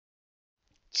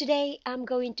Today I'm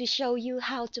going to show you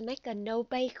how to make a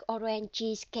no-bake orange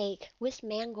cheesecake with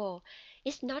mango.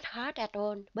 It's not hard at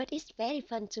all, but it's very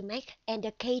fun to make and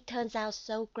the cake turns out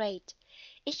so great.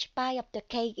 Each bite of the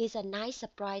cake is a nice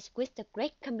surprise with the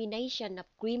great combination of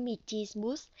creamy cheese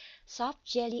mousse, soft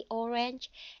jelly orange,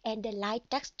 and the light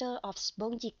texture of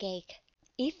spongy cake.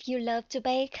 If you love to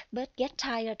bake but get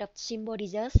tired of simple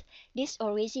desserts, this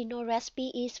original recipe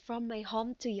is from my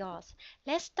home to yours.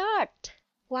 Let's start!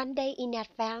 One day in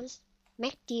advance,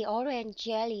 make the orange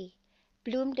jelly.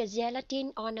 Bloom the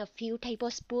gelatin on a few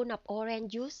tablespoons of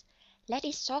orange juice. Let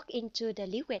it soak into the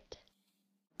liquid.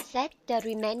 Set the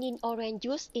remaining orange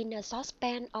juice in a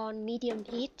saucepan on medium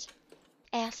heat.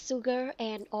 Add sugar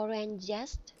and orange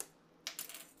zest.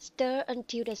 Stir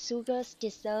until the sugars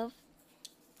dissolve.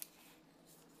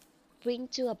 Bring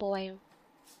to a boil.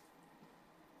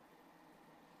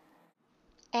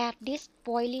 Add this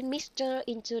boiling mixture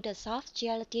into the soft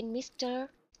gelatin mixture.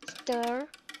 Stir.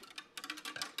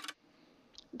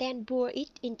 Then pour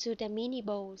it into the mini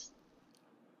bowls.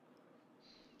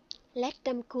 Let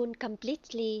them cool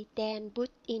completely, then put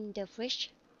in the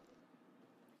fridge.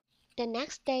 The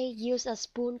next day, use a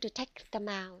spoon to take them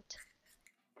out.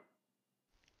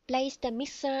 Place the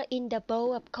mixer in the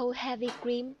bowl of cold heavy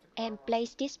cream and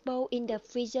place this bowl in the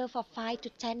freezer for 5 to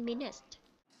 10 minutes.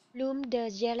 Bloom the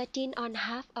gelatin on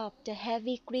half of the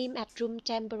heavy cream at room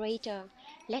temperature.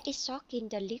 Let it soak in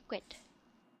the liquid.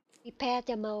 Prepare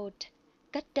the mold.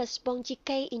 Cut the spongy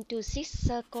cake into 6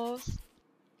 circles,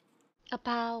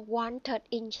 about 1/3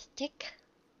 inch thick.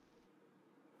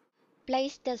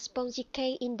 Place the spongy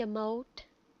cake in the mold.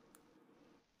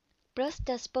 Brush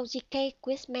the spongy cake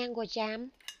with mango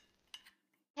jam.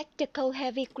 Take the cold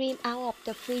heavy cream out of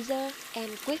the freezer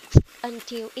and whisk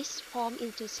until it forms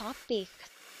into soft peaks.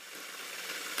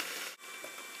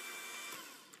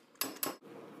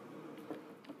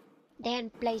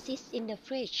 Then place it in the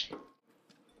fridge.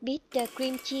 Beat the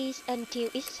cream cheese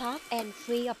until it's soft and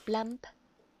free of lump.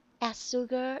 Add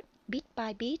sugar bit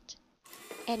by bit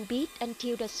and beat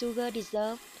until the sugar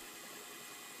dissolves.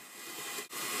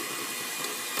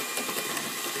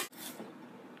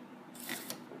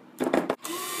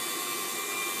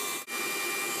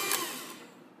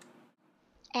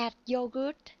 Add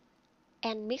yogurt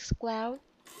and mix well.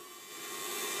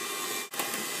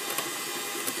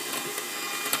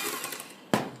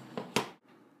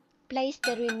 Place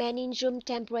the remaining room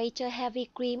temperature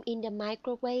heavy cream in the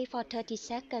microwave for 30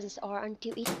 seconds or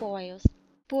until it boils.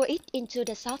 Pour it into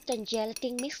the softened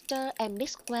gelatin mixture and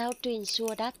mix well to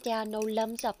ensure that there are no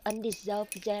lumps of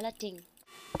undissolved gelatin.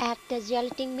 Add the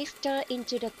gelatin mixture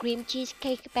into the cream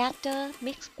cheesecake batter,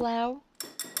 mix well.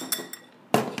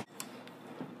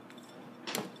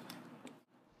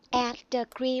 Add the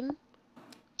cream,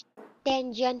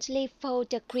 then gently fold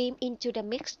the cream into the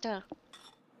mixture.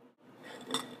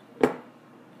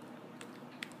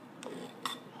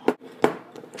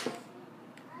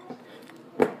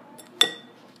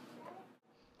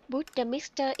 Put the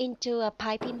mixture into a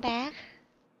piping bag.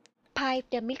 Pipe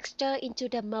the mixture into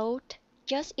the mold,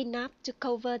 just enough to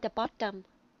cover the bottom.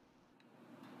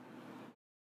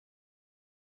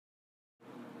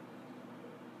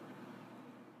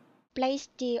 Place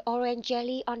the orange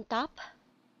jelly on top.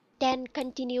 Then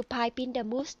continue piping the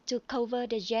mousse to cover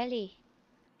the jelly.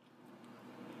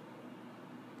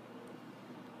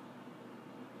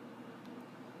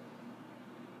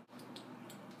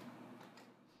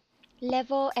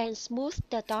 Level and smooth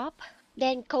the top.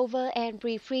 Then cover and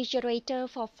refrigerator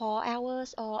for 4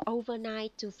 hours or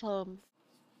overnight to firm.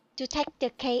 To take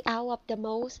the cake out of the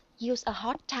mold, use a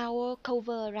hot towel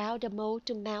cover around the mold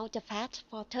to melt the fat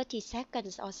for 30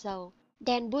 seconds or so.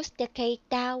 Then push the cake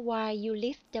down while you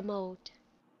lift the mold.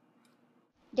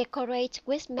 Decorate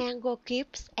with mango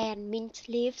cubes and mint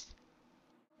leaves.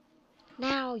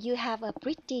 Now you have a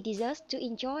pretty dessert to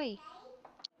enjoy.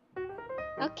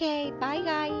 Okay, bye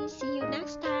guys, see you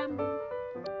next time.